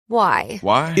Why?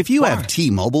 Why? If you have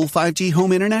T-Mobile 5G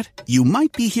home internet, you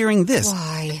might be hearing this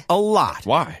Why? a lot.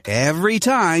 Why? Every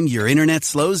time your internet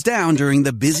slows down during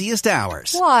the busiest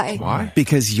hours. Why? Why?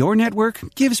 Because your network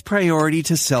gives priority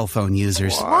to cell phone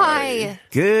users. Why?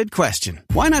 Good question.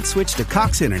 Why not switch to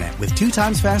Cox Internet with 2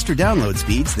 times faster download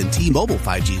speeds than T-Mobile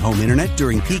 5G home internet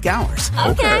during peak hours?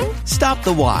 Okay. Stop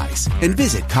the whys and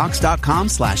visit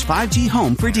cox.com/5G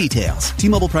home for details.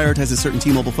 T-Mobile prioritizes certain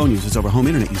T-Mobile phone users over home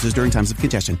internet users during times of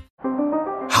congestion.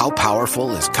 How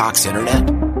powerful is Cox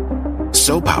Internet?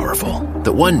 So powerful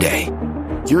that one day,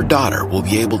 your daughter will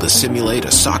be able to simulate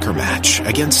a soccer match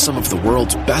against some of the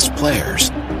world's best players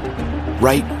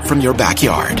right from your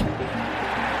backyard.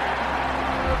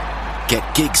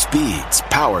 Get gig speeds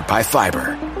powered by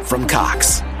fiber from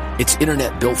Cox. It's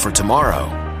internet built for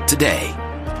tomorrow, today.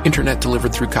 Internet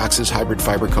delivered through Cox's hybrid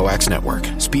fiber coax network.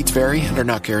 Speeds vary and are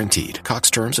not guaranteed. Cox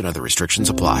terms and other restrictions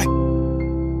apply.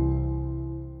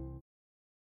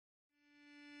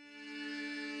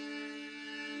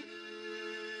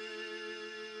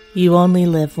 You only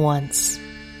live once.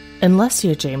 Unless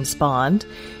you're James Bond,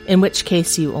 in which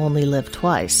case you only live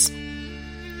twice.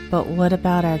 But what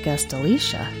about our guest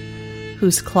Alicia,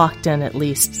 who's clocked in at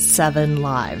least 7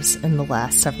 lives in the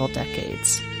last several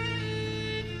decades?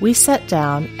 We sat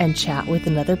down and chat with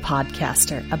another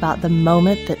podcaster about the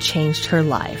moment that changed her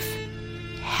life,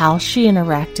 how she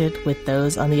interacted with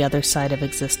those on the other side of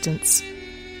existence,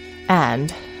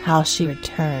 and how she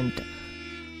returned.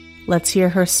 Let's hear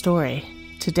her story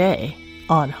today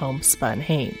on Homespun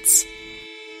Haints.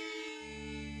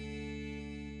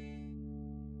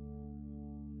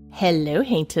 Hello,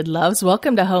 Hainted Loves.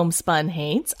 Welcome to Homespun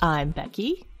Haints. I'm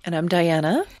Becky. And I'm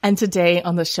Diana. And today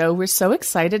on the show, we're so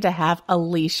excited to have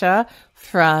Alicia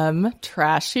from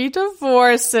Trashy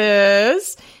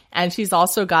Divorces. And she's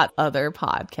also got other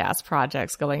podcast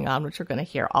projects going on, which we're going to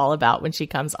hear all about when she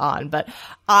comes on. But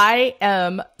I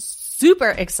am super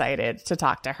excited to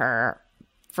talk to her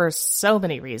for so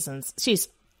many reasons. She's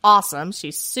awesome.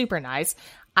 She's super nice.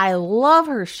 I love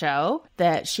her show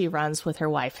that she runs with her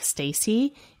wife,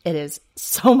 Stacy. It is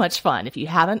so much fun. If you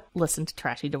haven't listened to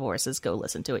Trashy Divorces, go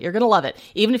listen to it. You're going to love it.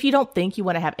 Even if you don't think you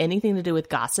want to have anything to do with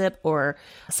gossip or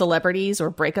celebrities or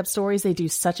breakup stories, they do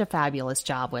such a fabulous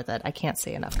job with it. I can't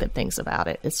say enough good things about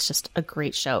it. It's just a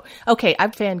great show. Okay,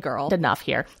 I've fangirled enough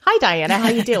here. Hi, Diana. How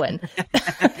you doing?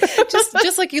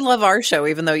 just like you love our show,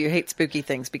 even though you hate spooky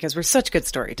things, because we're such good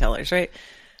storytellers, right?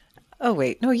 Oh,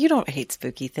 wait. No, you don't hate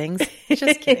spooky things.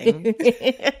 Just kidding.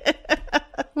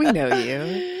 We know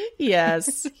you.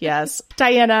 Yes, yes.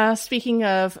 Diana, speaking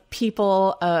of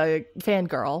people,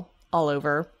 fangirl all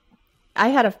over. I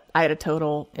had a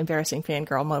total embarrassing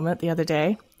fangirl moment the other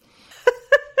day.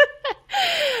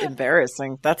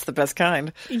 Embarrassing. That's the best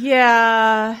kind.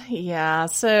 Yeah.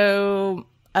 So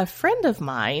a friend of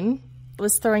mine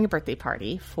was throwing a birthday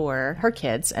party for her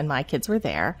kids, and my kids were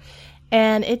there.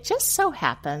 And it just so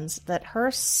happens that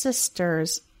her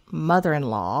sister's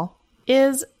mother-in-law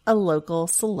is a local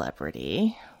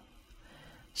celebrity.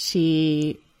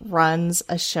 She runs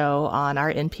a show on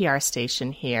our NPR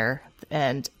station here,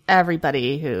 and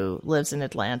everybody who lives in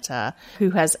Atlanta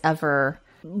who has ever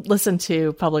listened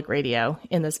to public radio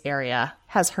in this area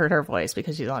has heard her voice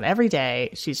because she's on every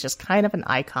day. She's just kind of an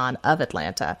icon of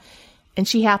Atlanta. And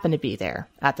she happened to be there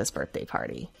at this birthday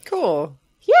party. Cool.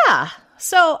 Yeah.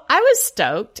 So I was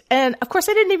stoked. And of course,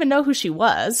 I didn't even know who she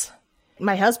was.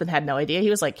 My husband had no idea.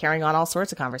 He was like carrying on all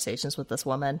sorts of conversations with this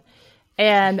woman.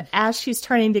 And as she's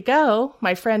turning to go,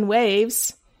 my friend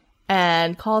waves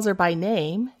and calls her by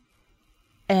name.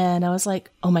 And I was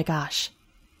like, oh my gosh,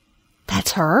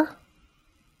 that's her?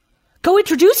 Go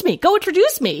introduce me. Go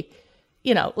introduce me.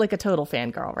 You know, like a total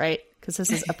fangirl, right? Because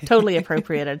this is a totally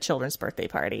appropriate at a children's birthday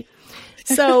party.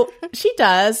 So she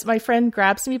does. My friend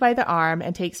grabs me by the arm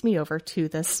and takes me over to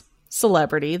this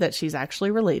celebrity that she's actually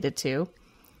related to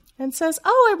and says,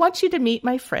 oh, I want you to meet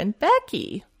my friend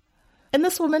Becky. And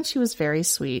this woman, she was very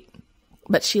sweet,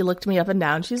 but she looked me up and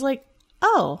down. She's like,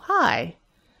 oh, hi.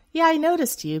 Yeah, I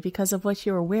noticed you because of what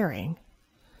you were wearing.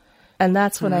 And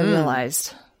that's when I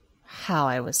realized how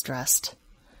I was dressed.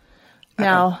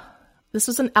 Now, this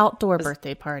was an outdoor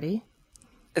birthday party.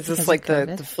 Is this like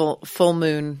the full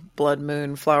moon, blood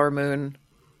moon, flower moon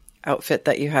outfit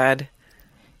that you had?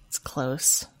 It's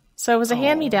close. So it was a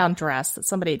hand-me-down dress that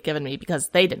somebody had given me because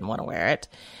they didn't want to wear it.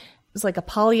 It was like a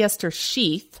polyester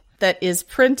sheath that is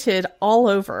printed all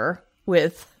over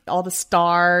with all the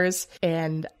stars,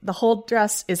 and the whole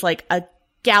dress is like a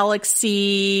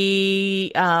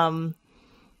galaxy, like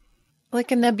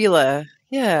a nebula.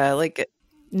 Yeah, like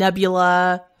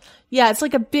nebula. Yeah, it's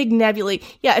like a big nebula.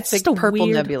 Yeah, it's Big just a purple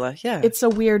weird, nebula. Yeah. It's a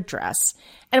weird dress.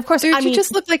 And of course, Dude, I mean, you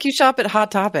just look like you shop at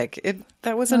Hot Topic.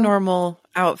 That was a normal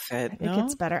outfit. it No?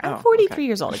 gets better. I'm Oh, 43 okay.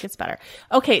 years old. It gets better.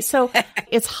 Okay, so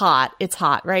it's hot. It's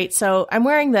hot, right? So I'm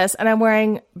wearing this and I'm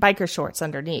wearing biker shorts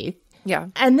underneath. Yeah.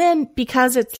 And then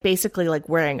because it's basically like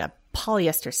wearing a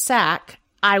polyester sack,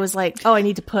 I was like, oh, I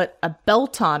need to put a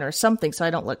belt on or something so I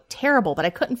don't look terrible, but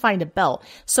I couldn't find a belt.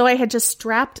 So I had just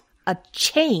strapped a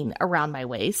chain around my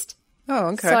waist. Oh,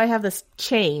 okay. So I have this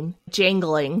chain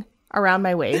jangling around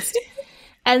my waist.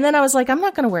 And then I was like, I'm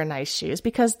not going to wear nice shoes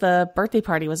because the birthday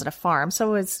party was at a farm.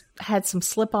 So I had some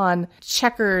slip-on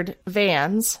checkered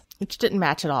Vans, which didn't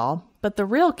match at all. But the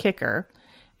real kicker,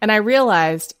 and I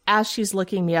realized as she's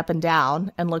looking me up and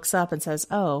down and looks up and says,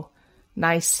 oh,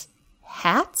 nice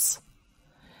hats.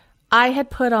 I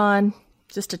had put on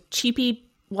just a cheapy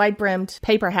wide-brimmed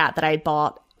paper hat that I had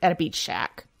bought at a beach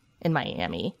shack in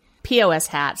Miami. POS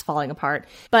hats falling apart.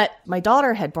 But my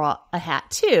daughter had brought a hat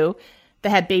too that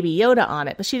had Baby Yoda on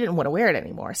it, but she didn't want to wear it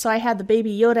anymore. So I had the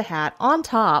Baby Yoda hat on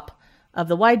top of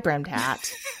the wide-brimmed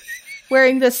hat,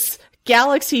 wearing this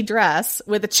galaxy dress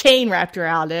with a chain wrapped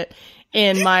around it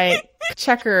in my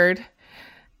checkered.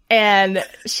 And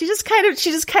she just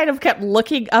kind of kept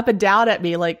looking up and down at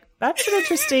me like, that's an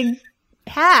interesting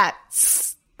hat.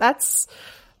 That's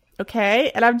okay.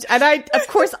 And I, of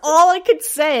course, all I could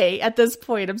say at this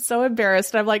point, I'm so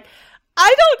embarrassed. I'm like,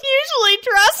 I don't usually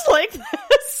dress like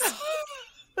this.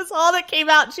 That's all that came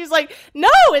out. And she's like, no,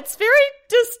 it's very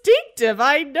distinctive.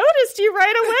 I noticed you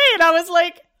right away. And I was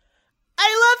like,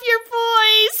 I love your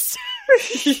voice.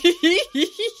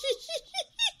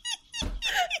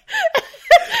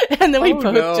 And then we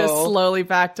both just slowly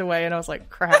backed away, and I was like,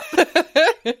 crap.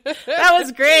 That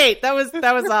was great. That was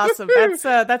awesome.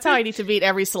 That's how I need to meet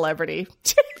every celebrity.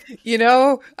 You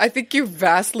know, I think you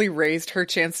vastly raised her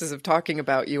chances of talking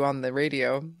about you on the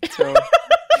radio. So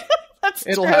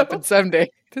it'll happen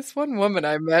someday. This one woman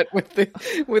I met with the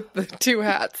two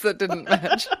hats that didn't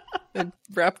match and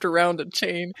wrapped around a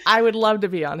chain. I would love to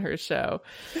be on her show.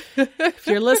 If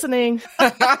you're listening.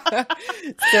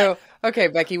 So, okay,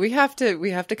 Becky, we have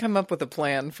to come up with a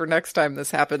plan for next time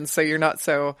this happens so you're not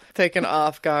so taken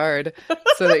off guard,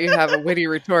 so that you have a witty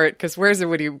retort, because where's a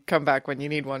witty comeback when you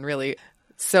need one, really?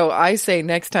 So I say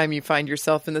next time you find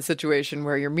yourself in the situation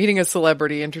where you're meeting a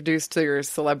celebrity, introduced to your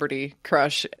celebrity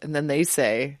crush, and then they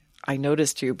say, I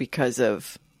noticed you because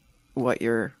of what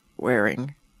you're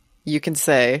wearing. You can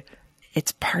say,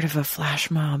 it's part of a flash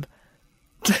mob.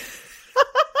 Do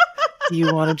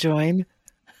you want to join?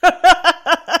 But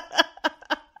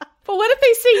what if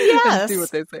they say yes? See what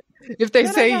they say. If they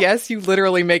say yes, you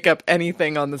literally make up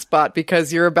anything on the spot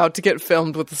because you're about to get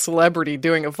filmed with a celebrity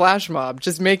doing a flash mob.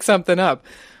 Just make something up.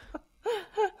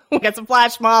 It's a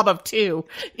flash mob of two,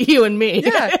 you and me.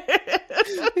 Yeah.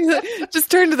 Just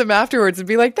turn to them afterwards and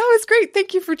be like, that was great.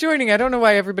 Thank you for joining. I don't know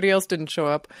why everybody else didn't show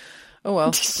up. Oh,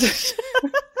 well.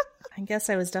 I guess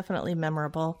I was definitely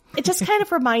memorable. It just kind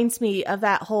of reminds me of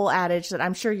that whole adage that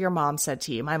I'm sure your mom said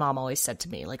to you. My mom always said to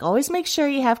me, like, always make sure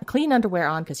you have clean underwear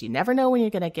on because you never know when you're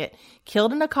going to get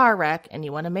killed in a car wreck, and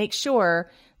you want to make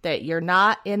sure that you're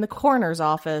not in the coroner's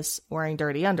office wearing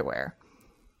dirty underwear.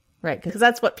 Right, because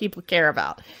that's what people care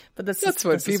about. But that's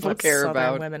what people care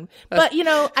about. Women. But you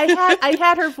know, I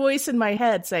had her voice in my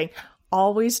head saying,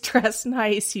 "Always dress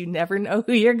nice. You never know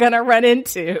who you're gonna run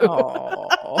into."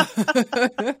 Oh.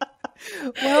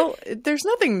 Well, there's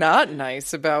nothing not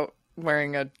nice about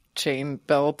wearing a chain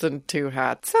belt and two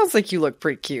hats. Sounds like you look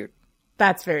pretty cute.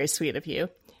 That's very sweet of you.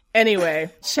 Anyway,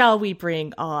 shall we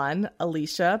bring on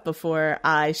Alicia before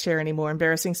I share any more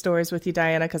embarrassing stories with you,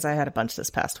 Diana? Because I had a bunch this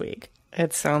past week.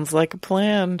 It sounds like a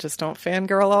plan. Just don't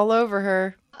fangirl all over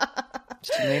her.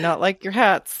 She may not like your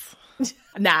hats.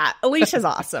 Nah, Alicia's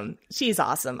awesome. She's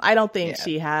awesome. I don't think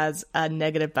she has a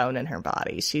negative bone in her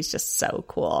body. She's just so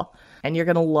cool. And you're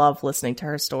going to love listening to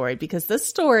her story because this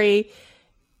story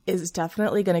is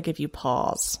definitely going to give you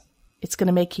pause. It's going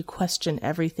to make you question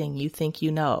everything you think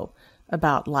you know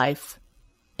about life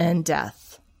and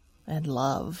death and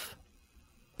love.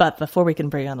 But before we can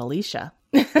bring on Alicia...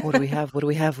 What do we have? What do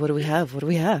we have? What do we have? What do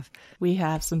we have? We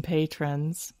have some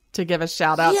patrons to give a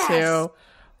shout out to.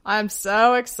 I'm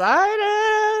so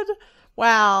excited.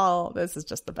 Wow. This is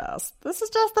just the best. This is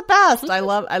just the best. I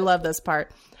love this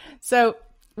part. So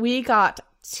we got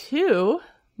 2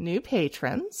 new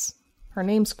patrons. Her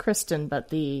name's Kristen, but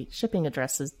the shipping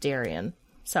address is Darian.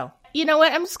 So, you know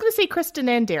what? I'm just going to say Kristen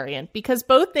and Darian because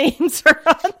both names are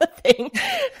on the thing.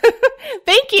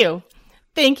 Thank you.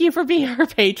 Thank you for being our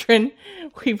patron.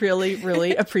 We really,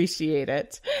 really appreciate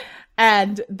it.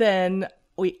 And then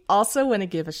we also want to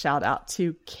give a shout out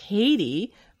to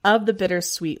Katie of the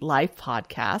Bittersweet Life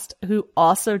podcast, who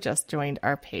also just joined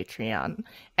our Patreon.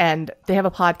 And they have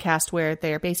a podcast where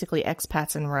they're basically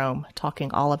expats in Rome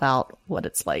talking all about what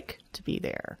it's like to be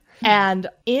there. And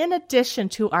in addition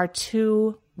to our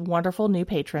 2 wonderful new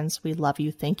patrons, we love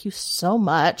you. Thank you so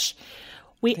much.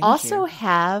 We also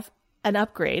have an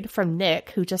upgrade from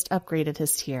Nick, who just upgraded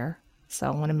his tier. So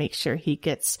I want to make sure he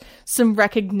gets some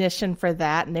recognition for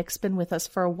that. Nick's been with us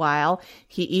for a while.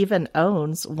 He even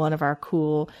owns one of our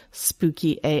cool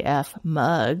Spooky AF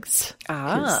mugs.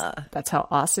 That's how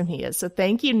awesome he is. So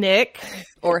thank you, Nick.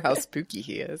 Or how spooky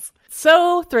he is.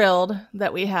 So thrilled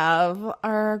that we have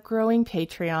our growing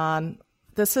Patreon.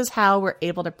 This is how we're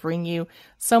able to bring you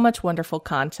so much wonderful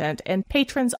content. And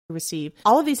patrons receive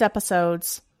all of these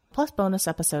episodes plus bonus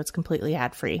episodes completely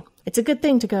ad-free. It's a good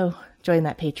thing to go join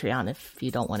that Patreon if you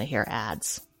don't want to hear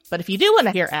ads. But if you do want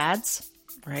to hear ads,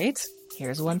 right?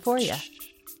 Here's one for you.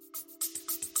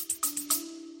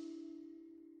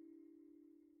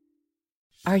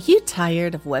 Are you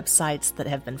tired of websites that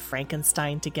have been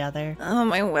Frankenstein together? Oh,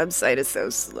 my website is so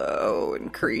slow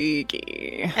and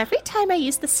creaky. Every time I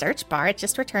use the search bar, it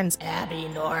just returns Abby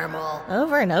Normal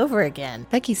over and over again.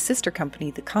 Becky's sister company,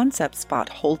 The Concept Spot,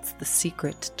 holds the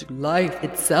secret to life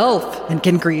itself and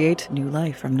can create new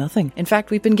life from nothing. In fact,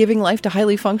 we've been giving life to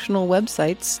highly functional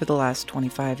websites for the last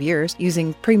 25 years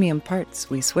using premium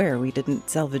parts we swear we didn't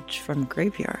salvage from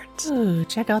graveyards. Ooh,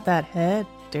 check out that header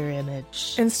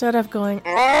image. Instead of going,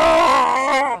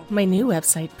 my new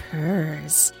website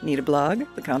purrs. Need a blog?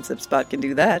 The Concept Spot can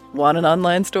do that. Want an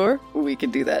online store? We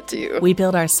can do that too. We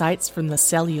build our sites from the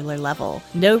cellular level.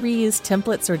 No reused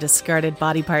templates or discarded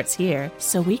body parts here,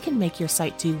 so we can make your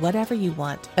site do whatever you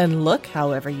want and look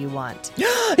however you want.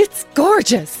 It's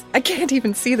gorgeous! I can't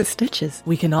even see the stitches.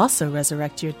 We can also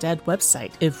resurrect your dead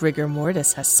website if rigor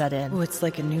mortis has set in. Oh, it's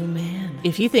like a new man.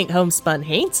 If you think Homespun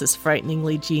Haints is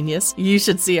frighteningly genius, you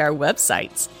should see our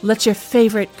websites. Let your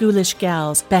favorite ghoulish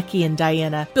gals, Becky and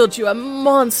Diana, build you a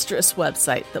monstrous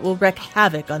website that will wreak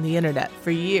havoc on the internet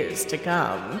for years to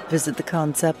come. Visit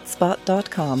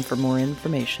theconceptspot.com for more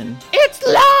information. It's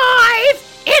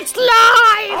live! It's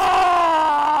live!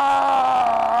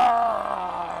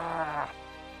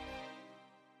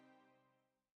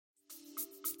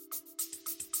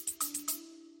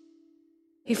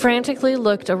 He frantically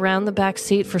looked around the back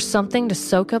seat for something to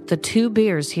soak up the 2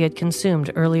 beers he had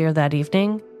consumed earlier that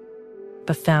evening,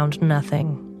 but found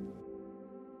nothing.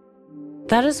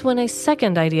 That is when a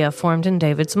second idea formed in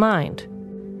David's mind.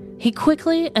 He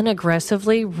quickly and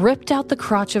aggressively ripped out the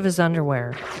crotch of his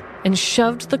underwear and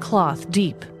shoved the cloth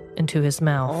deep into his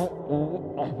mouth.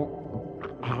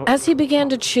 As he began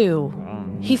to chew,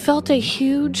 he felt a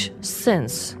huge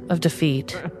sense of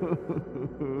defeat.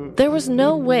 There was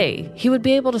no way he would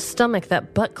be able to stomach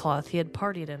that butt cloth he had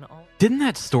partied in all. Didn't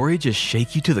that story just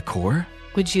shake you to the core?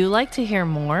 Would you like to hear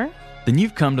more? Then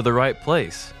you've come to the right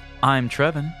place. I'm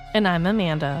Trevin. And I'm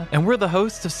Amanda. And we're the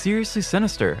hosts of Seriously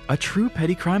Sinister, a true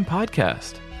petty crime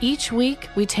podcast. Each week,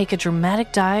 we take a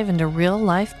dramatic dive into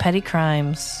real-life petty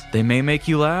crimes. They may make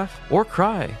you laugh or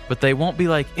cry, but they won't be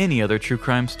like any other true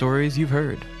crime stories you've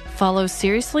heard. Follow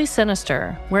Seriously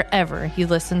Sinister wherever you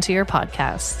listen to your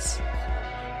podcasts.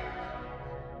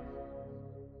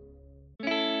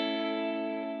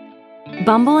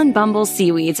 Bumble and Bumble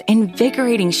Seaweed's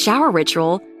invigorating shower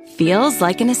ritual feels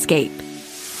like an escape.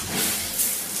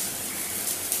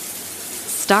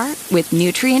 Start with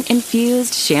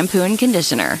nutrient-infused shampoo and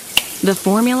conditioner. The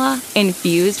formula,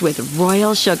 infused with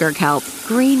royal sugar kelp,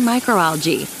 green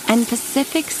microalgae, and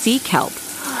Pacific sea kelp,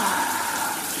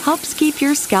 helps keep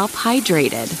your scalp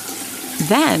hydrated.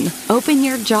 Then, open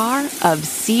your jar of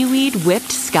Seaweed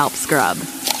Whipped Scalp Scrub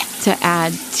to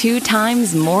add 2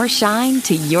 times more shine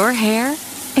to your hair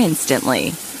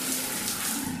instantly.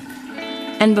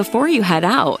 And before you head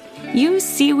out, use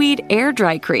Seaweed Air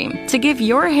Dry Cream to give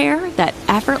your hair that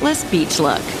effortless beach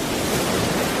look.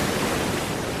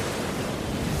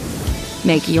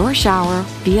 Make your shower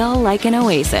feel like an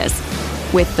oasis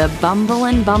with the Bumble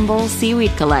and Bumble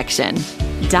Seaweed Collection.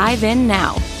 Dive in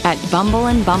now at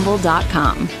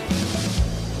bumbleandbumble.com.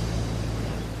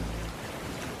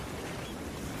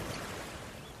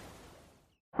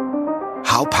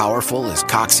 How powerful is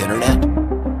Cox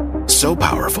Internet? So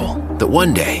powerful that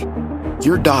one day,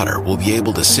 your daughter will be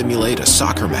able to simulate a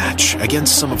soccer match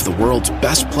against some of the world's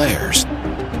best players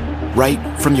right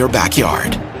from your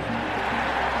backyard.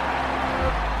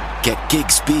 Get gig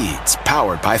speeds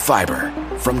powered by fiber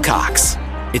from Cox.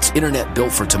 It's internet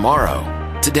built for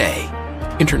tomorrow, today.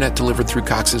 Internet delivered through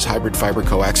Cox's hybrid fiber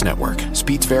coax network.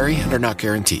 Speeds vary and are not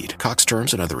guaranteed. Cox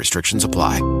terms and other restrictions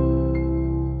apply.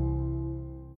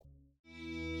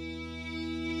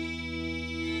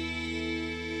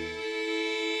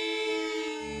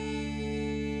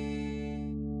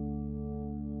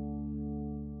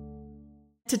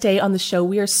 Today on the show,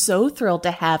 we are so thrilled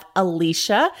to have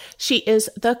Alicia. She is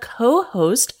the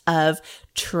co-host of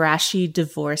Trashy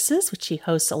Divorces, which she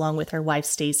hosts along with her wife,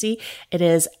 Stacy. It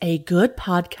is a good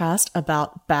podcast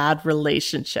about bad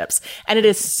relationships, and it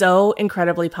is so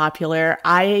incredibly popular.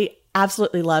 I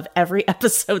absolutely love every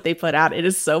episode they put out. It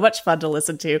is so much fun to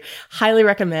listen to. Highly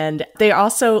recommend. They are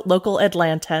also local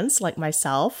Atlantans like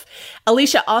myself.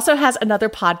 Alicia also has another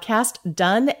podcast,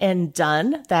 Done and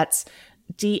Done. That's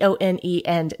D-O-N-E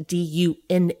and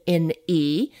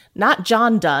D-U-N-N-E. Not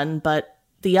John Dunn, but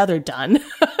the other Dunn.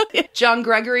 John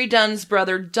Gregory Dunn's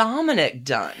brother, Dominic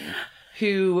Dunn,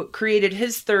 who created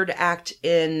his third act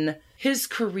in his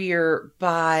career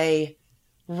by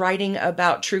writing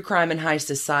about true crime and high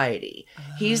society.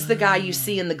 He's the guy you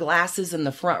see in the glasses in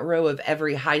the front row of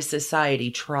every high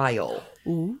society trial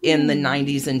in the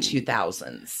 90s and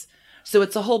 2000s. So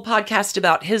it's a whole podcast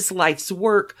about his life's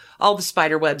work, all the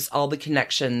spiderwebs, all the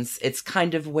connections. It's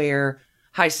kind of where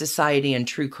high society and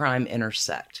true crime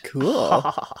intersect. Cool.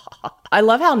 I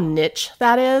love how niche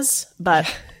that is,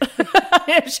 but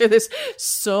I'm sure there's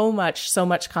so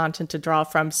much content to draw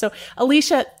from. So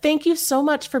Alicia, thank you so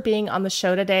much for being on the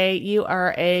show today. You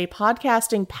are a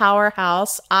podcasting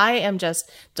powerhouse. I am just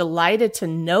delighted to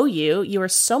know you. You are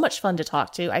so much fun to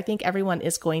talk to. I think everyone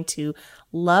is going to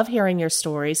love hearing your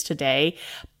stories today.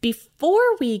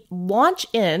 Before we launch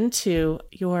into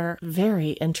your very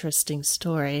interesting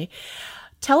story,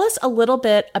 tell us a little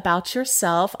bit about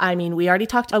yourself. I mean, we already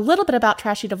talked a little bit about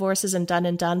Trashy Divorces and Done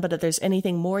and Done, but if there's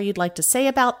anything more you'd like to say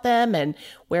about them and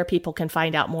where people can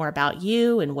find out more about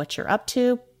you and what you're up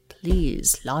to,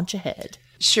 please launch ahead.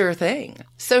 Sure thing.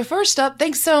 So first up,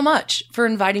 thanks so much for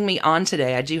inviting me on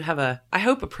today. I do have I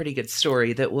hope a pretty good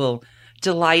story that will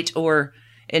delight or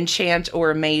enchant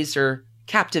or amaze or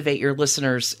captivate your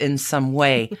listeners in some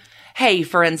way. Hey,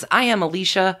 friends, I am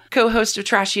Alicia, co-host of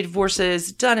Trashy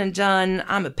Divorces, Done and Done.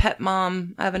 I'm a pet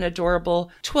mom. I have an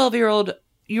adorable 12-year-old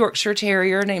Yorkshire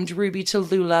Terrier named Ruby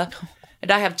Tallulah.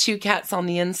 And I have 2 cats on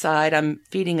the inside. I'm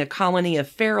feeding a colony of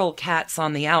feral cats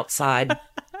on the outside.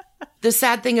 The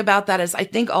sad thing about that is I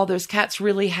think all those cats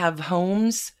really have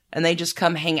homes, and they just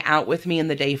come hang out with me in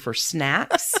the day for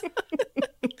snacks.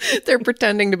 They're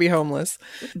pretending to be homeless.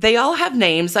 They all have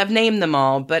names. I've named them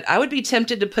all, but I would be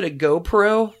tempted to put a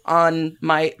GoPro on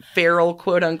my feral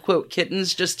quote-unquote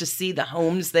kittens just to see the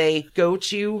homes they go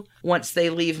to once they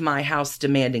leave my house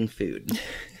demanding food.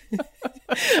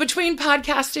 Between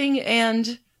podcasting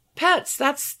and pets,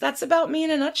 that's about me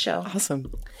in a nutshell.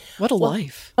 Awesome. What a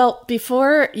life. Well,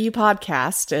 before you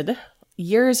podcasted,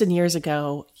 years and years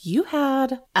ago, you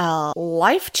had a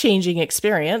life-changing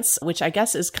experience, which I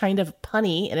guess is kind of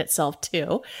punny in itself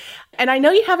too. And I know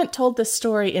you haven't told this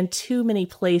story in too many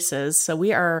places, so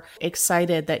we are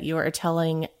excited that you are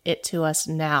telling it to us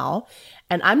now.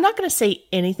 And I'm not going to say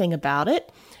anything about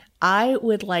it. I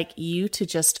would like you to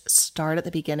just start at the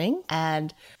beginning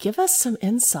and give us some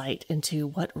insight into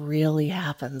what really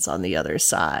happens on the other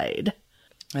side.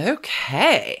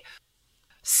 Okay.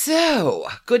 So,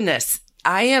 goodness,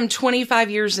 I am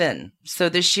 25 years in. So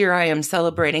this year I am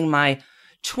celebrating my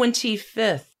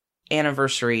 25th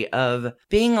anniversary of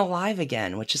being alive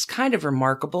again, which is kind of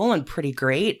remarkable and pretty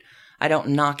great. I don't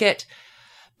knock it.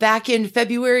 Back in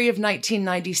February of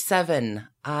 1997,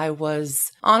 I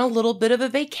was on a little bit of a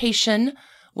vacation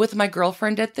with my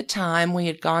girlfriend at the time. We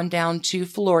had gone down to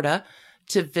Florida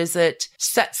to visit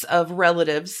sets of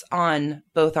relatives on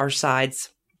both our sides.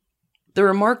 The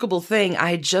remarkable thing,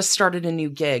 I had just started a new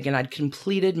gig and I'd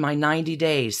completed my 90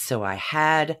 days, so I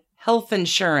had health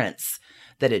insurance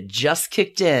that had just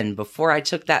kicked in before I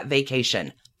took that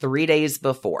vacation, 3 days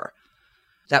before.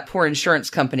 That poor insurance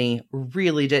company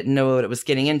really didn't know what it was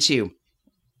getting into.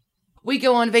 We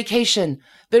go on vacation,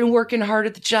 been working hard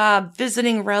at the job,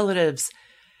 visiting relatives,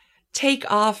 take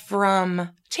off from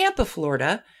Tampa,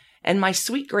 Florida, and my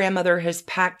sweet grandmother has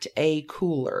packed a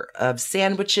cooler of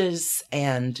sandwiches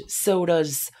and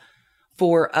sodas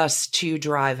for us to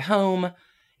drive home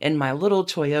in my little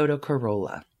Toyota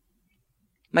Corolla.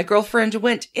 My girlfriend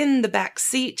went in the back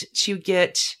seat to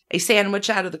get a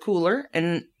sandwich out of the cooler,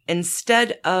 and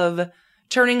instead of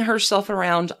turning herself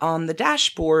around on the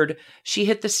dashboard, she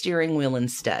hit the steering wheel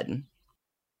instead.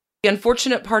 The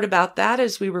unfortunate part about that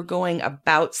is we were going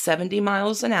about 70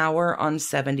 miles an hour on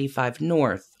 75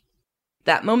 North.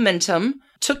 That momentum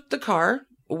took the car,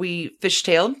 we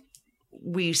fishtailed,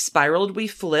 we spiraled, we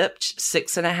flipped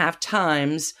 6.5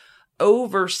 times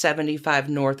over 75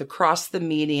 North, across the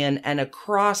median, and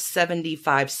across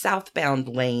 75 southbound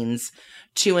lanes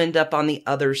to end up on the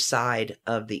other side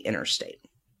of the interstate.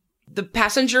 The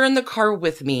passenger in the car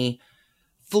with me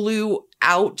flew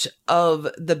out of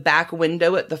the back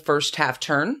window at the first half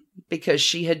turn because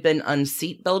she had been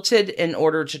unseat belted in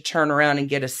order to turn around and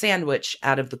get a sandwich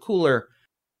out of the cooler.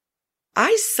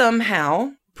 I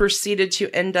somehow proceeded to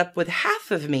end up with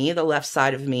half of me, the left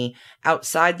side of me,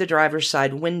 outside the driver's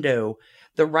side window,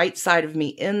 the right side of me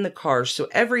in the car. So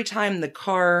every time the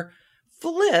car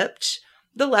flipped,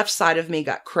 the left side of me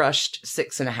got crushed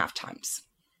 6.5 times.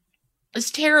 It's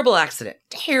a terrible accident.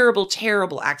 Terrible,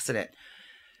 terrible accident.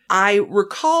 I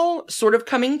recall sort of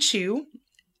coming to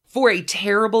for a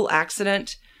terrible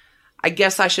accident. I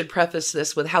guess I should preface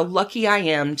this with how lucky I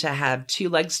am to have 2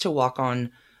 legs to walk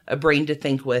on, a brain to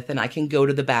think with, and I can go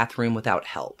to the bathroom without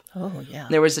help. Oh, yeah.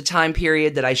 There was a time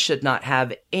period that I should not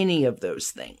have any of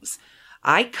those things.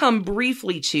 I come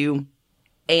briefly to,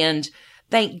 and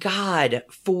thank God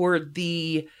for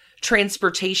the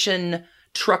transportation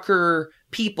trucker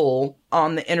people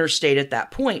on the interstate at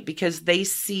that point, because they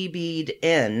CB'd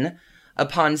in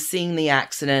upon seeing the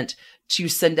accident to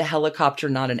send a helicopter,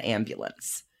 not an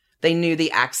ambulance. They knew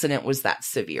the accident was that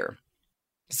severe.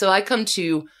 So I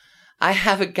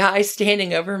have a guy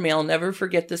standing over me. I'll never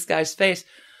forget this guy's face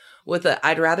with a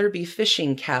 "I'd rather be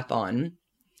fishing" cap on.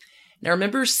 And I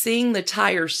remember seeing the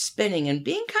tires spinning and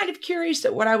being kind of curious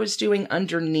at what I was doing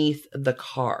underneath the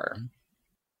car.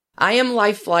 I am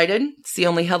life flighted. It's the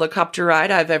only helicopter ride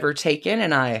I've ever taken,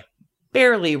 and I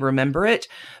barely remember it.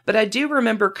 But I do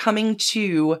remember coming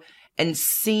to and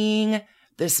seeing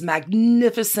this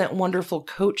magnificent, wonderful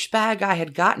coach bag I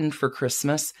had gotten for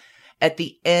Christmas at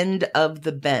the end of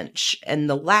the bench. And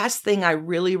the last thing I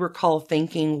really recall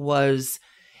thinking was,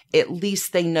 at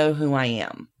least they know who I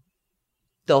am.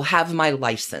 They'll have my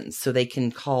license so they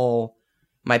can call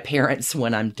my parents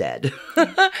when I'm dead,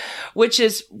 which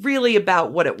is really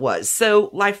about what it was. So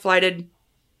life flighted,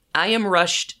 I am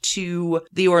rushed to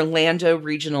the Orlando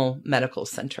Regional Medical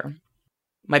Center.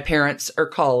 My parents are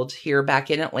called here back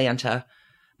in Atlanta.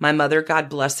 My mother, God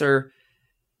bless her,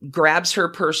 grabs her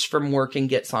purse from work and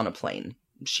gets on a plane.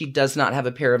 She does not have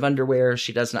a pair of underwear.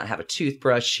 She does not have a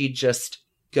toothbrush. She just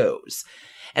goes.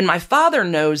 And my father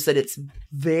knows that it's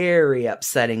very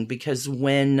upsetting because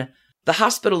when the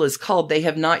hospital is called, they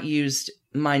have not used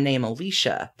my name,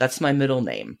 Alicia. That's my middle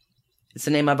name. It's a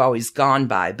name I've always gone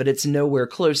by, but it's nowhere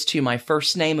close to my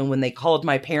first name. And when they called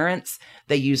my parents,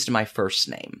 they used my first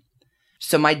name.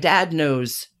 So my dad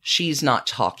knows she's not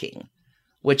talking,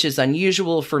 which is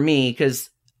unusual for me because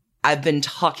I've been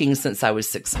talking since I was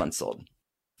 6 months old.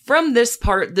 From this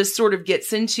part, this sort of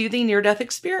gets into the near-death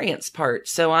experience part.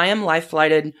 So I am life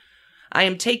flighted. I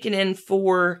am taken in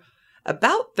for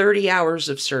about 30 hours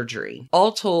of surgery.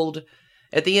 All told,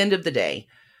 at the end of the day,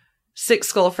 6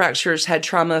 skull fractures, had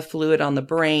trauma fluid on the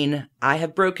brain. I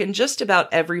have broken just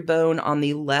about every bone on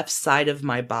the left side of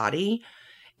my body,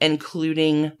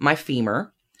 including my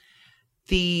femur.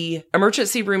 The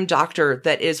emergency room doctor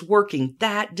that is working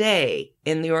that day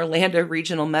in the Orlando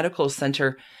Regional Medical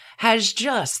Center has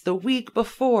just the week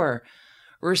before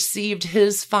received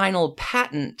his final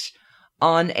patent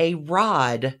on a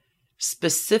rod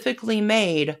specifically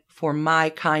made for my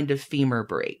kind of femur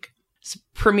break. It's a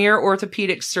premier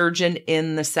orthopedic surgeon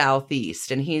in the Southeast.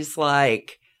 And he's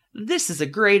like, this is a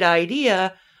great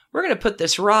idea. We're going to put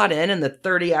this rod in the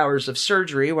 30 hours of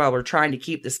surgery while we're trying to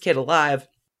keep this kid alive.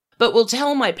 But we'll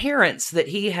tell my parents that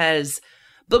he has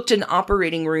booked an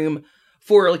operating room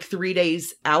for like 3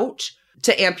 days out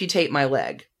to amputate my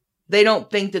leg. They don't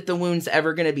think that the wound's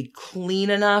ever going to be clean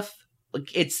enough. Like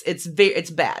it's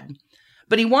bad.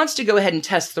 But he wants to go ahead and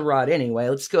test the rod anyway.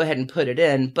 Let's go ahead and put it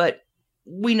in. But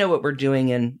we know what we're doing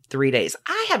in 3 days.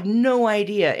 I have no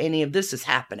idea any of this is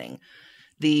happening.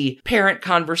 The parent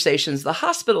conversations, the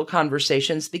hospital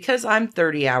conversations, because I'm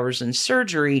 30 hours in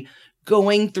surgery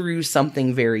going through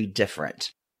something very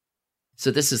different.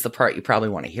 So this is the part you probably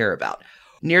want to hear about.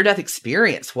 Near-death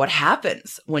experience. What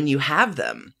happens when you have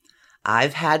them?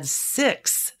 I've had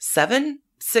 7.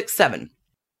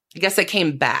 I guess I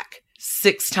came back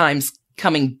 6 times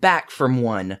coming back from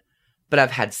 1, but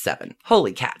I've had 7.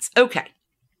 Holy cats. Okay.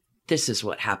 This is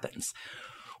what happens.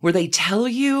 Where they tell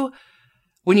you,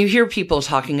 when you hear people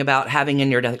talking about having a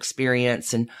near-death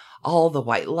experience and all the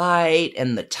white light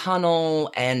and the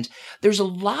tunnel, and there's a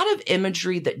lot of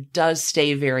imagery that does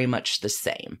stay very much the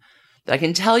same. But I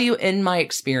can tell you in my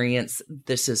experience,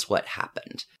 this is what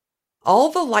happened.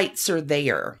 All the lights are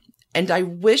there, and I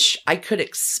wish I could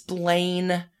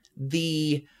explain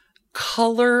the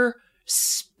color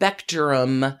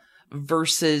spectrum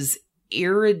versus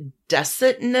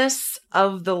iridescentness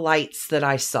of the lights that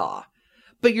I saw.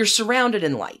 But you're surrounded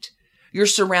in light. You're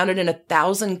surrounded in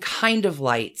 1,000 kind of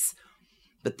lights.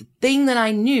 But the thing that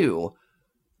I knew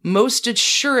most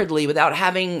assuredly, without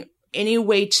having any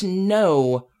way to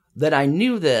know that I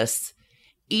knew this,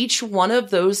 each one of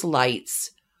those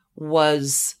lights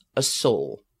was a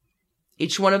soul.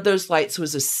 Each one of those lights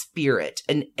was a spirit,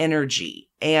 an energy.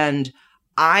 And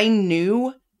I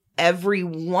knew every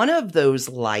one of those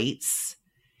lights,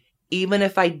 even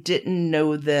if I didn't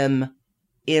know them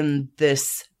in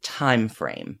this time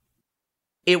frame.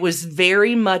 It was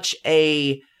very much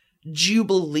a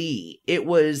jubilee. It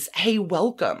was, hey,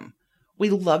 welcome. We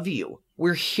love you.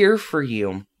 We're here for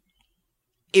you.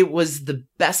 It was the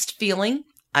best feeling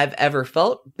I've ever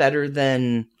felt, better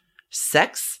than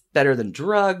sex, better than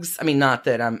drugs. I mean, not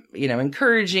that I'm,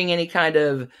 encouraging any kind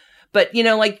of, but,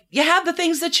 like you have the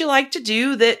things that you like to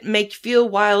do that make you feel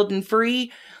wild and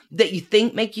free, that you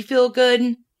think make you feel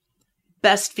good.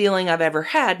 Best feeling I've ever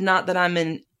had. Not that I'm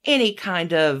in any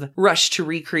kind of rush to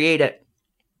recreate it,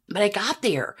 but I got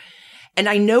there and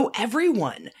I know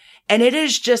everyone. And it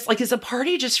is just like, it's a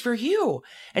party just for you.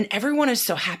 And everyone is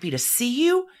so happy to see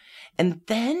you. And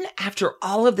then after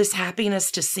all of this happiness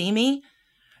to see me,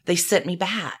 they sent me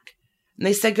back. And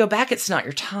they said, go back. It's not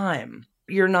your time.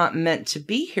 You're not meant to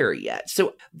be here yet.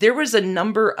 So there was a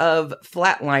number of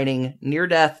flatlining, near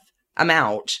death, I'm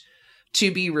out,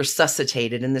 to be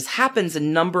resuscitated. And this happens a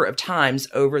number of times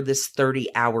over this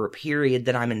 30-hour period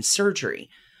that I'm in surgery.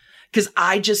 Because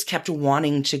I just kept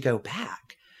wanting to go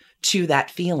back to that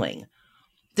feeling.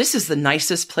 This is the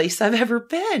nicest place I've ever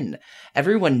been.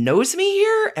 Everyone knows me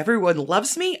here. Everyone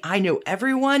loves me. I know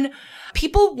everyone.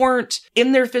 People weren't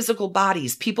in their physical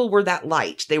bodies. People were that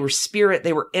light. They were spirit.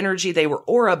 They were energy. They were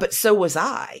aura, but so was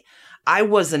I. I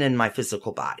wasn't in my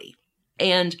physical body.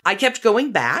 And I kept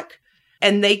going back,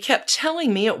 and they kept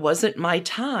telling me it wasn't my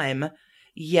time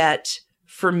yet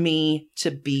for me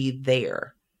to be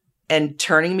there. And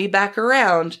turning me back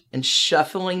around and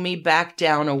shuffling me back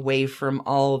down away from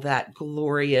all that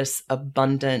glorious,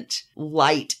 abundant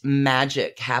light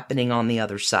magic happening on the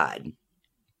other side.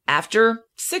 After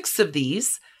 6 of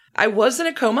these, I was in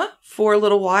a coma for a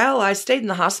little while. I stayed in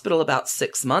the hospital about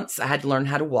 6 months. I had to learn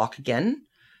how to walk again,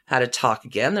 how to talk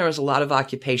again. There was a lot of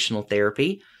occupational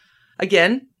therapy.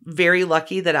 Again, very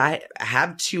lucky that I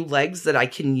have 2 legs that I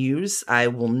can use. I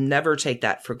will never take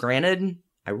that for granted.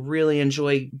 I really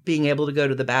enjoy being able to go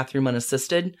to the bathroom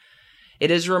unassisted.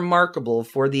 It is remarkable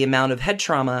for the amount of head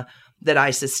trauma that I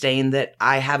sustained that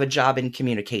I have a job in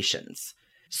communications.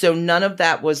 So none of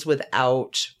that was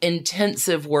without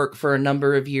intensive work for a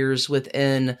number of years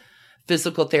within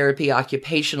physical therapy,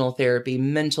 occupational therapy,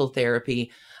 mental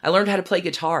therapy. I learned how to play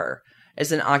guitar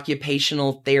as an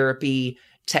occupational therapy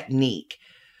technique.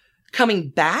 Coming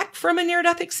back from a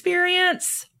near-death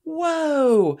experience,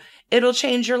 whoa, it'll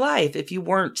change your life. If you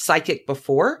weren't psychic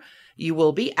before, you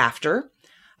will be after.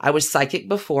 I was psychic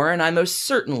before, and I most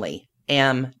certainly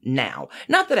am now.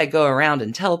 Not that I go around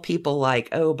and tell people like,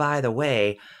 oh, by the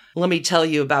way, let me tell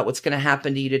you about what's going to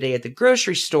happen to you today at the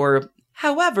grocery store.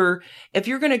 However, if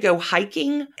you're going to go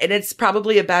hiking, and it's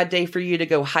probably a bad day for you to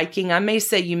go hiking, I may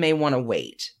say you may want to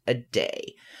wait a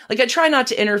day. Like, I try not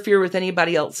to interfere with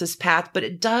anybody else's path, but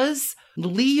it does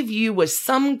leave you with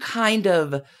some kind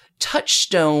of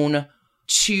touchstone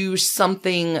to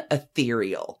something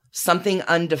ethereal, something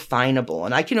undefinable.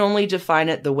 And I can only define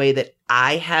it the way that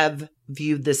I have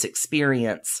viewed this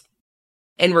experience.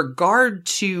 In regard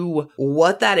to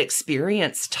what that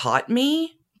experience taught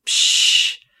me,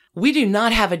 we do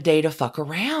not have a day to fuck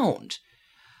around.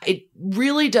 It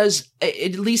really does,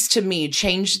 at least to me,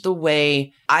 change the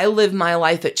way I live my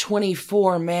life. At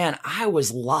 24, man, I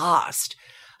was lost.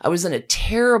 I was in a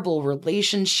terrible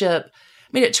relationship. I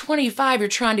mean, at 25, you're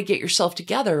trying to get yourself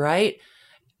together, right?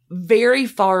 Very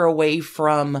far away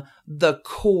from the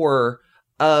core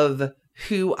of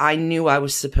who I knew I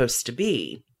was supposed to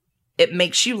be. It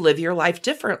makes you live your life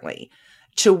differently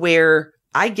to where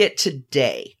I get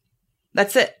today.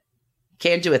 That's it.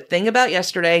 Can't do a thing about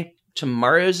yesterday.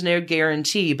 Tomorrow's no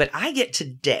guarantee, but I get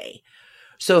today.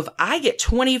 So if I get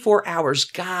 24 hours,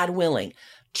 God willing,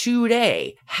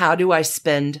 today, how do I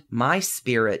spend my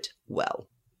spirit well?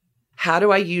 How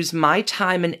do I use my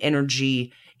time and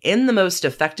energy in the most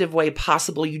effective way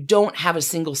possible? You don't have a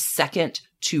single second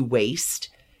to waste.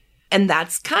 And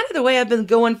that's kind of the way I've been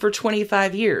going for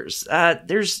 25 years.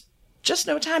 There's just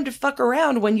no time to fuck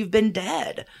around when you've been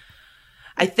dead.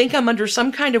 I think I'm under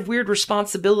some kind of weird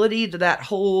responsibility to that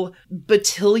whole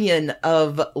battalion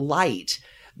of light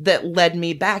that led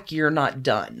me back. You're not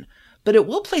done. But it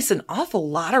will place an awful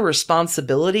lot of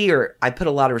responsibility, or I put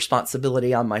a lot of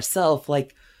responsibility on myself.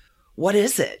 Like, what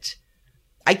is it?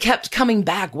 I kept coming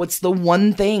back. What's the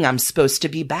one thing I'm supposed to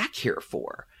be back here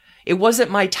for? It wasn't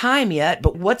my time yet,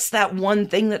 but what's that one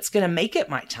thing that's going to make it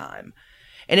my time?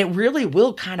 And it really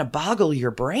will kind of boggle your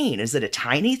brain. Is it a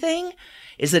tiny thing?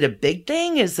 Is it a big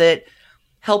thing? Is it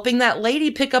helping that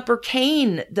lady pick up her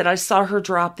cane that I saw her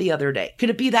drop the other day? Could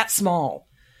it be that small?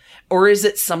 Or is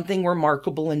it something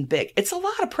remarkable and big? It's a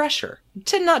lot of pressure. I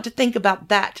tend not to think about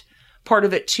that part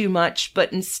of it too much,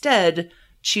 but instead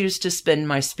choose to spend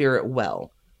my spirit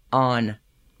well on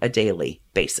a daily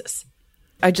basis.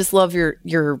 I just love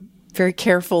your very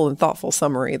careful and thoughtful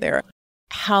summary there.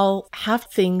 How have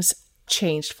things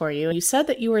changed for you? You said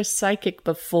that you were psychic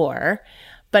before,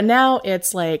 but now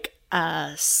it's like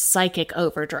a psychic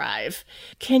overdrive.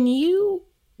 Can you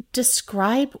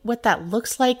describe what that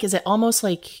looks like? Is it almost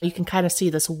like you can kind of see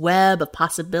this web of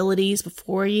possibilities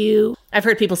before you? I've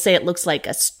heard people say it looks like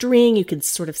a string. You can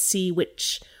sort of see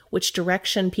which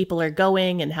direction people are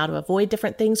going and how to avoid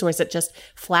different things. Or is it just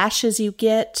flashes you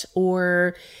get?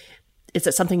 Or is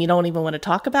it something you don't even want to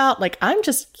talk about? Like, I'm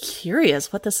just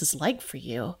curious what this is like for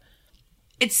you.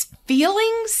 It's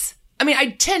feelings. I mean,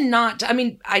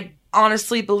 I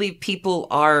honestly believe people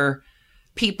are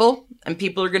people and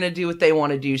people are going to do what they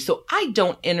want to do. So I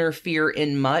don't interfere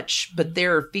in much, but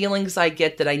there are feelings I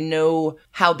get that I know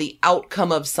how the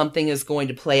outcome of something is going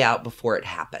to play out before it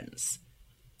happens.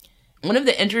 One of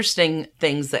the interesting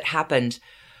things that happened,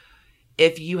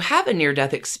 if you have a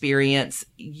near-death experience,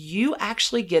 you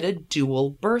actually get a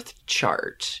dual birth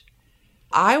chart.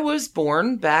 I was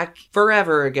born back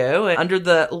forever ago under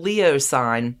the Leo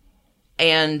sign,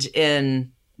 and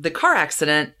in the car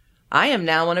accident, I am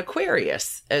now an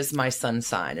Aquarius as my sun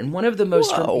sign. And one of the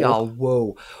most,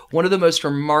 one of the most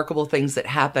remarkable things that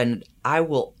happened, I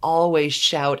will always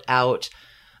shout out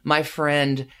my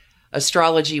friend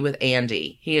Astrology with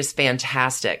Andy. He is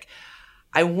fantastic.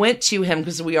 I went to him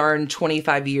because we are in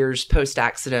 25 years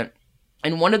post-accident.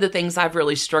 And one of the things I've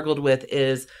really struggled with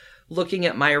is looking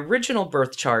at my original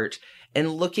birth chart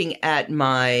and looking at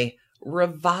my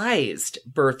revised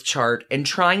birth chart and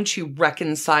trying to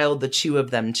reconcile the two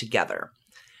of them together.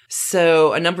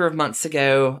 So a number of months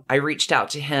ago, I reached out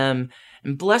to him,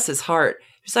 and bless his heart,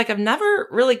 he's like, I've never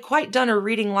really quite done a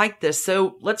reading like this.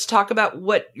 So let's talk about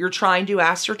what you're trying to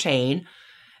ascertain.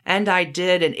 And I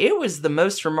did. And it was the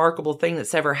most remarkable thing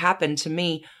that's ever happened to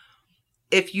me.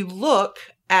 If you look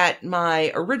at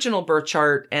my original birth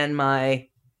chart and my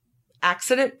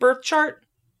accident birth chart,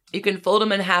 you can fold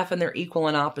them in half and they're equal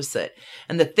and opposite.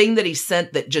 And the thing that he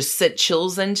sent that just sent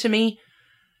chills into me.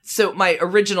 So my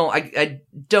original,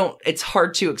 it's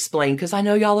hard to explain because I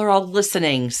know y'all are all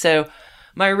listening. So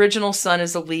my original sun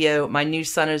is a Leo. My new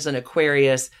sun is an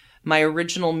Aquarius. My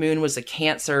original moon was a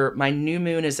Cancer. My new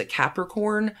moon is a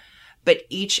Capricorn. But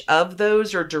each of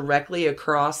those are directly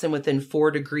across and within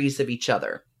 4 degrees of each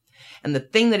other. And the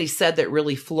thing that he said that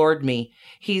really floored me,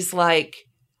 he's like,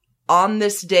 on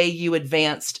this day, you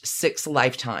advanced 6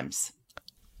 lifetimes.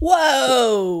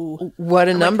 Whoa. What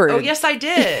a number. Like, oh, yes, I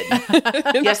did.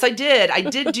 Yes, I did. I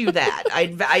did do that.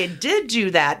 I did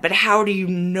do that. But how do you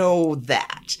know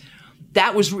that?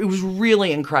 It was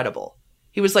really incredible.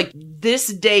 He was like, this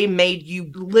day made you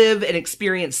live and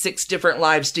experience 6 different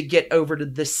lives to get over to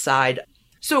this side.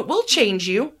 So it will change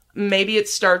you. Maybe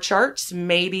it's star charts.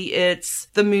 Maybe it's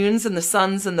the moons and the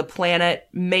suns and the planet.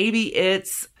 Maybe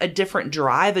it's a different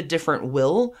drive, a different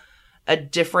will, a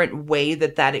different way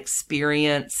that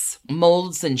experience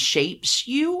molds and shapes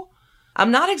you.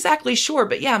 I'm not exactly sure,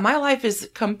 but yeah, my life is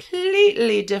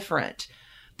completely different.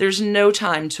 There's no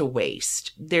time to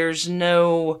waste. There's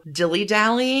no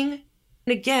dilly-dallying.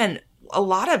 And again, a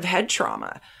lot of head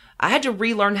trauma. I had to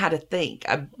relearn how to think.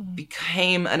 I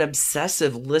became an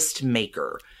obsessive list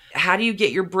maker. How do you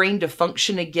get your brain to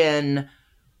function again?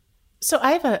 So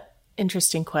I have an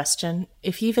interesting question.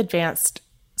 If you've advanced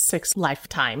 6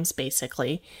 lifetimes,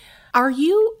 basically, are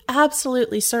you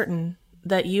absolutely certain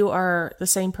that you are the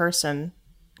same person,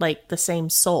 like the same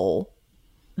soul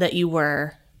that you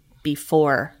were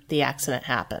before the accident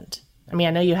happened? I mean,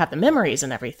 I know you have the memories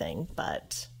and everything,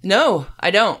 but... No,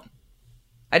 I don't.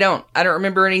 I don't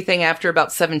remember anything after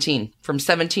about 17. From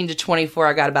 17 to 24,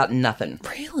 I got about nothing.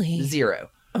 Really? 0.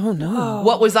 Oh, no.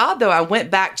 What was odd, though, I went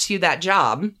back to that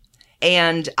job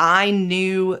and I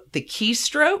knew the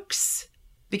keystrokes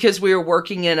because we were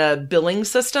working in a billing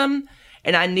system.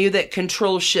 And I knew that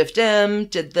Control-Shift-M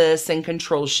did this and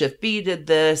Control-Shift-B did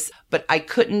this, but I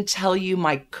couldn't tell you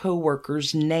my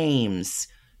coworkers' names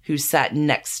who sat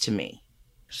next to me.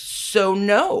 So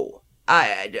no,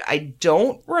 I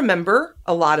don't remember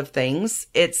a lot of things.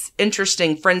 It's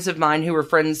interesting. Friends of mine who were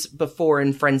friends before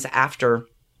and friends after,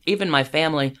 even my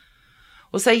family,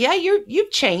 will say, yeah,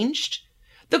 you've changed.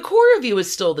 The core of you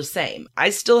is still the same. I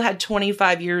still had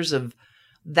 25 years of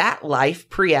that life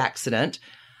pre-accident.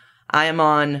 I am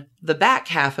on the back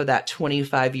half of that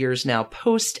 25 years now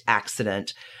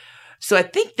post-accident. So I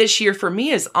think this year for me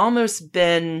has almost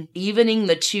been evening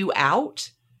the two out.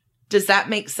 Does that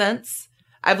make sense?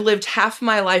 I've lived half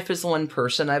my life as one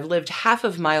person. I've lived half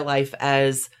of my life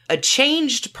as a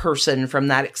changed person from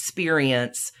that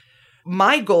experience.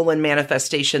 My goal and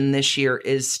manifestation this year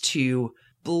is to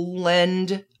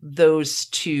blend those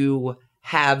two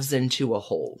halves into a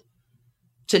whole,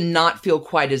 to not feel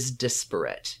quite as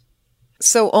disparate.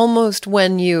 So almost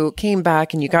when you came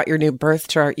back and you got your new birth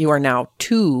chart, you are now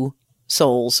two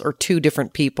souls or two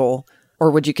different people. Or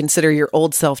would you consider your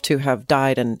old self to have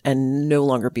died and no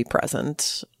longer be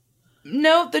present?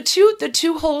 No, the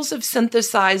two wholes have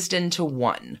synthesized into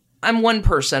one. I'm one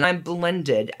person. I'm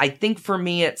blended. I think for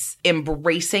me, it's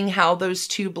embracing how those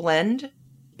two blend.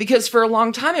 Because for a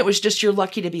long time, it was just, you're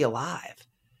lucky to be alive.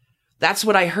 That's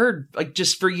what I heard, like,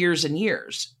 just for years and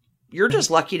years. You're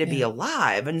just lucky to be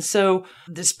alive. And so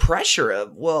this pressure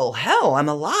of, well, hell, I'm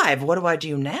alive. What do I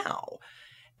do now?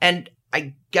 And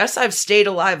I guess I've stayed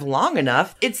alive long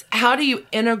enough. It's how do you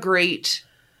integrate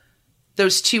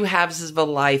those two halves of a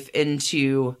life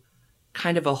into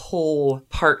kind of a whole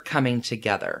part coming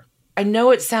together? I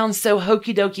know it sounds so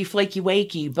hokey dokey, flaky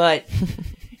wakey, but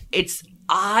it's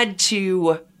odd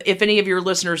to, if any of your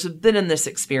listeners have been in this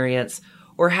experience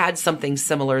or had something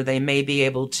similar, they may be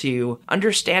able to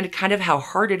understand kind of how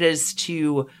hard it is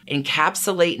to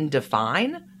encapsulate and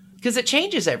define, because it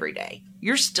changes every day.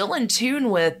 You're still in tune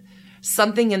with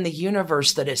something in the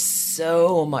universe that is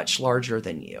so much larger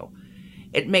than you.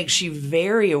 It makes you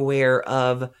very aware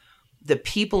of the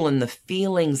people and the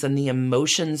feelings and the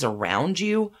emotions around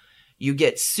you. You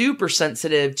get super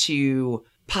sensitive to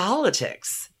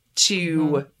politics,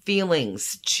 to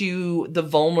feelings, to the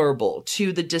vulnerable,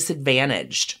 to the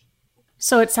disadvantaged.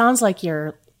 So it sounds like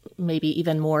you're maybe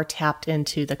even more tapped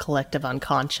into the collective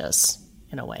unconscious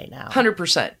in a way now.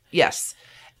 100%. Yes.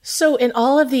 So in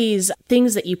all of these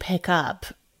things that you pick up,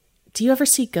 do you ever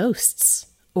see ghosts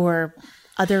or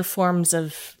other forms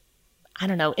of, I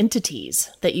don't know,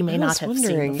 entities that you may not have seen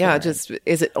before? Yeah, just,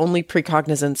 is it only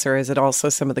precognizance or is it also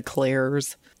some of the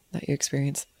clairs that you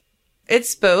experience?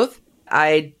 It's both.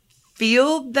 I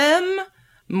feel them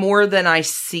more than I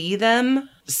see them.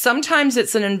 Sometimes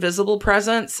it's an invisible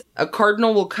presence. A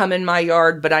cardinal will come in my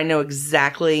yard, but I know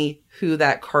exactly who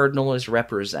that cardinal is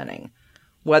representing.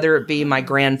 Whether it be my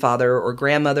grandfather or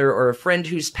grandmother or a friend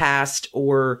who's passed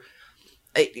or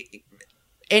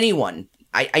anyone.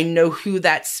 I know who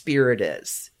that spirit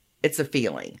is. It's a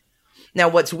feeling. Now,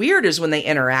 what's weird is when they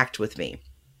interact with me.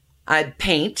 I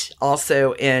paint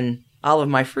also in all of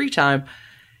my free time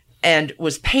and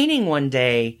was painting one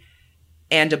day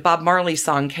and a Bob Marley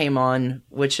song came on,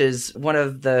 which is one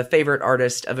of the favorite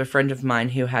artists of a friend of mine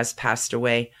who has passed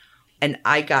away. And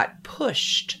I got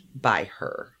pushed by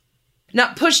her.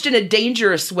 Not pushed in a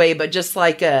dangerous way, but just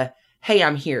like a, hey,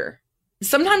 I'm here.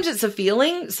 Sometimes it's a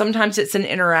feeling. Sometimes it's an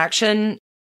interaction.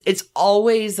 It's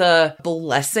always a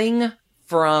blessing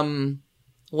from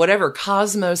whatever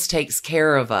cosmos takes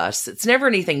care of us. It's never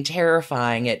anything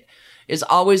terrifying. It is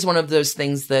always one of those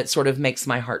things that sort of makes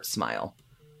my heart smile.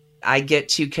 I get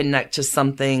to connect to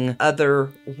something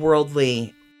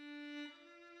otherworldly.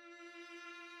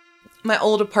 My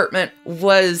old apartment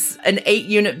was an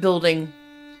 8-unit building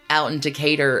out in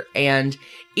Decatur, and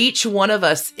each one of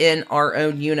us in our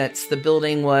own units, the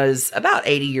building was about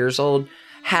 80 years old,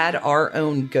 had our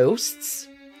own ghosts.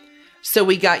 So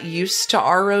we got used to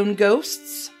our own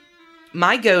ghosts.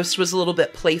 My ghost was a little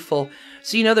bit playful.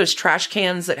 So you know those trash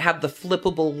cans that have the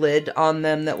flippable lid on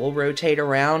them that will rotate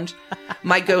around?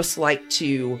 My ghost liked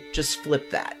to just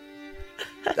flip that.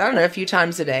 I don't know, a few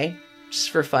times a day,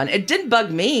 just for fun. It didn't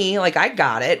bug me. Like, I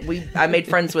got it. I made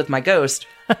friends with my ghost.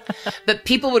 But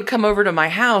people would come over to my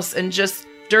house and just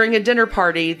during a dinner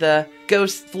party, the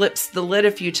ghost flips the lid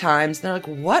a few times. And they're like,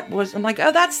 what was? I'm like,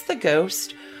 oh, that's the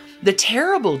ghost. The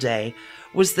terrible day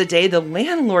was the day the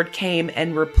landlord came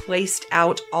and replaced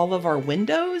out all of our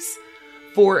windows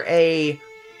for a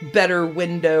better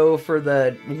window for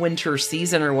the winter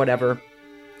season or whatever.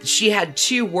 She had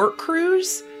 2 work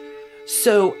crews.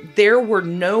 So there were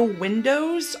no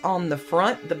windows on the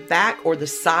front, the back, or the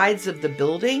sides of the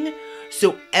building.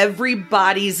 So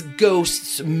everybody's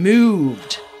ghosts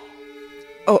moved.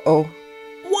 Uh-oh.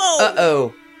 Whoa.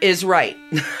 Uh-oh is right.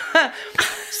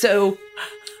 So,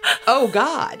 oh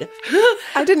God.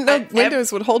 I didn't know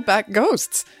windows would hold back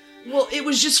ghosts. Well, it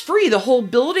was just free. The whole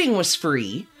building was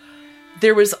free.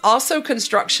 There was also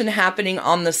construction happening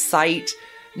on the site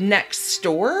next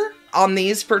door on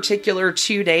these particular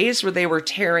 2 days where they were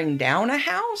tearing down a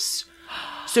house.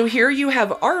 So here you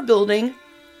have our building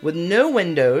with no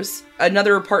windows,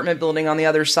 another apartment building on the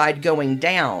other side going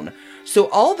down. So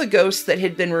all the ghosts that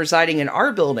had been residing in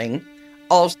our building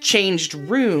all changed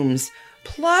rooms.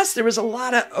 Plus, there was a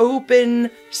lot of open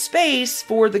space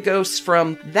for the ghosts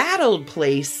from that old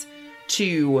place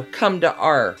to come to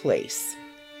our place.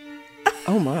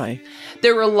 Oh my.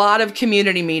 There were a lot of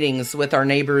community meetings with our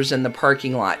neighbors in the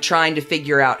parking lot trying to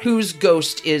figure out whose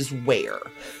ghost is where.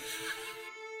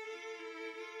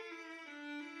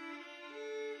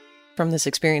 From this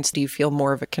experience, do you feel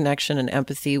more of a connection and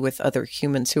empathy with other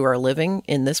humans who are living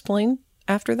in this plane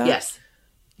after that? Yes.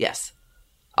 Yes.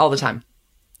 All the time.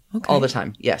 Okay. All the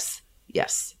time. Yes.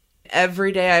 Yes.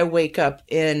 Every day I wake up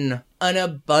in an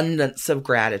abundance of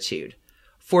gratitude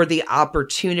for the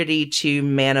opportunity to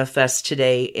manifest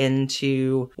today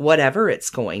into whatever it's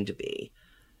going to be.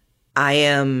 I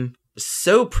am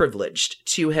so privileged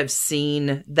to have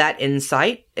seen that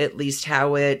insight, at least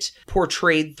how it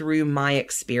portrayed through my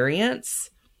experience.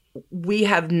 We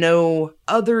have no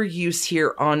other use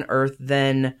here on earth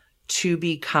than to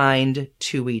be kind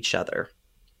to each other.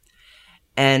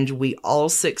 And we all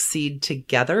succeed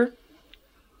together,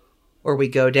 or we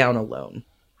go down alone.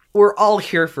 We're all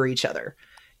here for each other.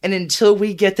 And until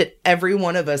we get that every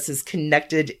one of us is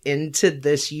connected into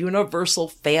this universal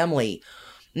family,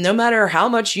 no matter how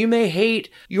much you may hate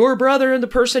your brother and the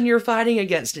person you're fighting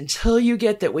against, until you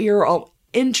get that we are all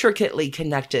intricately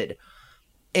connected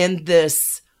in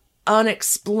this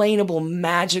unexplainable,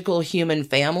 magical human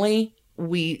family,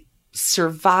 we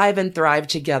survive and thrive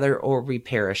together, or we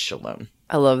perish alone.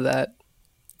 I love that.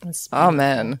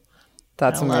 Amen.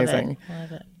 That's amazing. I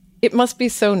love it. It must be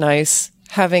so nice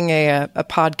having a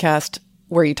podcast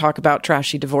where you talk about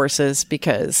trashy divorces,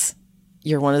 because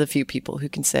you're one of the few people who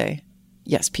can say,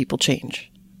 yes, people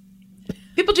change.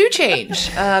 People do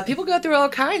change. People go through all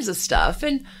kinds of stuff.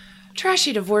 And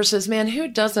trashy divorces, man, who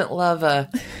doesn't love a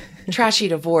trashy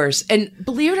divorce? And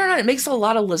believe it or not, it makes a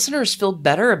lot of listeners feel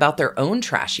better about their own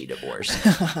trashy divorce.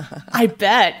 I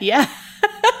bet. Yeah.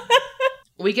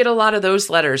 We get a lot of those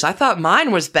letters. I thought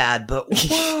mine was bad, but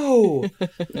whoa.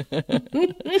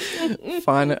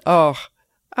 Fun. Oh,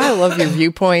 I love your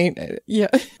viewpoint. Yeah.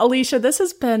 Alicia, this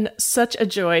has been such a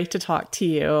joy to talk to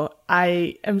you.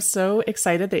 I am so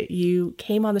excited that you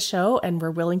came on the show and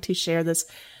were willing to share this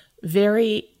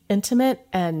very intimate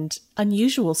and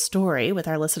unusual story with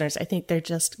our listeners. I think they're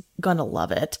just going to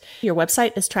love it. Your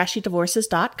website is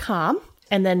trashydivorces.com.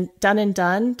 And then Done and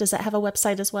Done, does that have a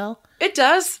website as well? It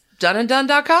does.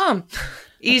 doneanddone.com.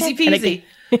 Easy peasy.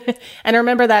 And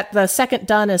remember that the second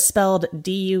Done is spelled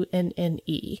Dunne.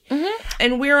 Mm-hmm.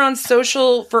 And we're on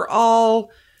social for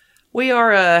all. We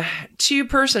are a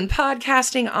 2-person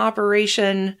podcasting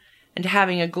operation and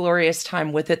having a glorious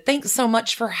time with it. Thanks so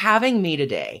much for having me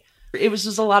today. It was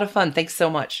just a lot of fun. Thanks so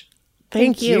much.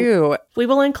 Thank you. We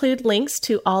will include links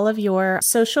to all of your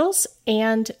socials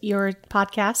and your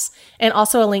podcasts, and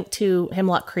also a link to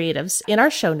Hemlock Creatives in our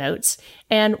show notes.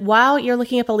 And while you're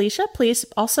looking up Alicia, please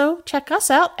also check us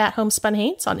out at Homespun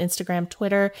Haints on Instagram,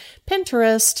 Twitter,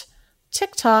 Pinterest,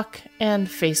 TikTok, and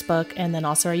Facebook. And then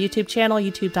also our YouTube channel,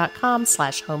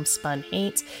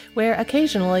 youtube.com/homespunhaints, where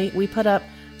occasionally we put up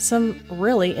some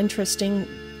really interesting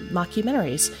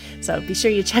mockumentaries. So be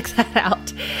sure you check that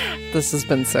out. This has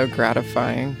been so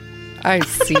gratifying. I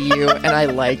see you and I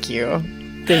like you.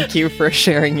 Thank you for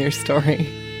sharing your story.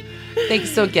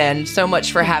 Thanks again so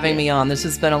much for having me on. This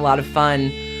has been a lot of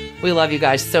fun. We love you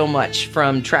guys so much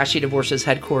from Trashy Divorces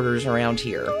headquarters around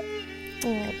here.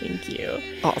 Oh, thank you.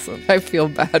 Awesome. I feel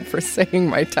bad for saying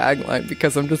my tagline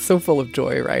because I'm just so full of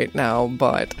joy right now,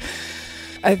 but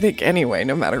I think anyway,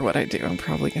 no matter what I do, I'm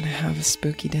probably going to have a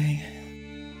spooky day.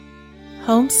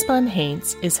 Homespun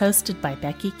Haints is hosted by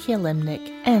Becky Kielimnik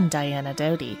and Diana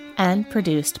Doty, and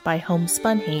produced by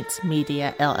Homespun Haints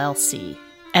Media LLC.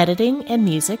 Editing and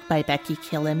music by Becky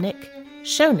Kielimnik.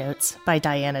 Show notes by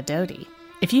Diana Doty.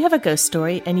 If you have a ghost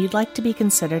story and you'd like to be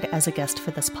considered as a guest for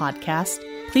this podcast,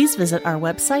 please visit our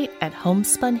website at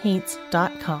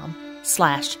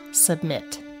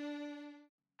homespunhaints.com/submit.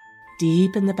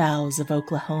 Deep in the bowels of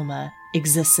Oklahoma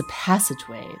exists a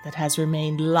passageway that has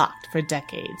remained locked for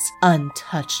decades,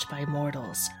 untouched by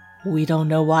mortals. We don't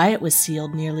know why it was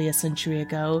sealed nearly a century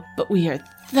ago, but we are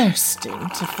thirsting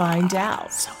to find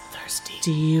out. So thirsty.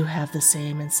 Do you have the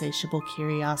same insatiable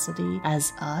curiosity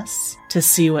as us to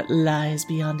see what lies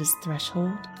beyond his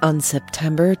threshold? On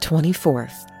September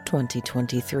 24th,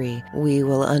 2023, we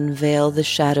will unveil the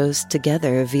shadows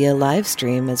together via live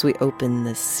stream as we open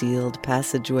this sealed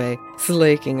passageway,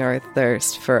 slaking our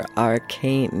thirst for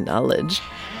arcane knowledge.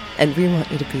 And we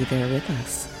want you to be there with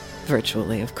us.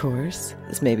 Virtually, of course.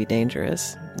 This may be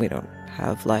dangerous. We don't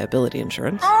have liability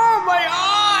insurance. Oh my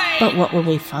God! But what will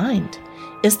we find?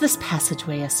 Is this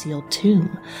passageway a sealed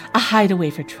tomb, a hideaway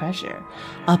for treasure,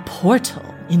 a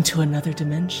portal into another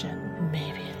dimension?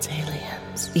 Maybe it's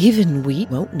aliens. Even we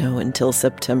won't know until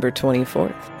September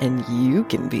 24th, and you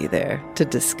can be there to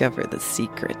discover the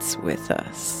secrets with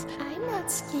us. I'm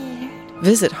not scared.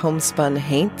 Visit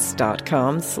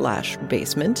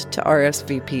homespunhaints.com/basement to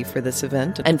RSVP for this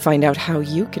event and find out how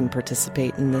you can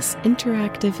participate in this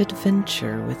interactive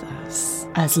adventure with us.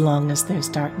 As long as there's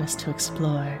darkness to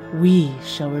explore, we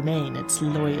shall remain its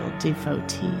loyal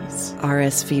devotees.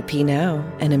 RSVP now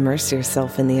and immerse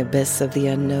yourself in the abyss of the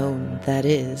unknown that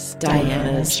is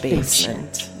Diana's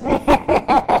Basement.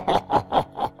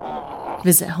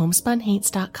 Visit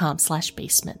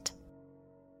homespunhaints.com/basement.